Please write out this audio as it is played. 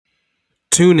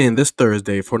Tune in this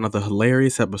Thursday for another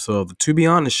hilarious episode of the To Be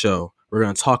Honest Show. We're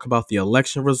going to talk about the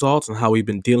election results and how we've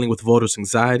been dealing with voters'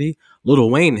 anxiety, Lil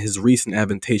Wayne and his recent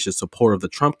advantageous support of the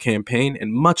Trump campaign,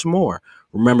 and much more.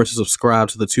 Remember to subscribe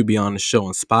to the To Be Honest Show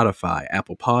on Spotify,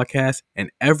 Apple Podcasts,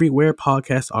 and everywhere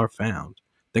podcasts are found.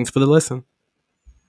 Thanks for the listen.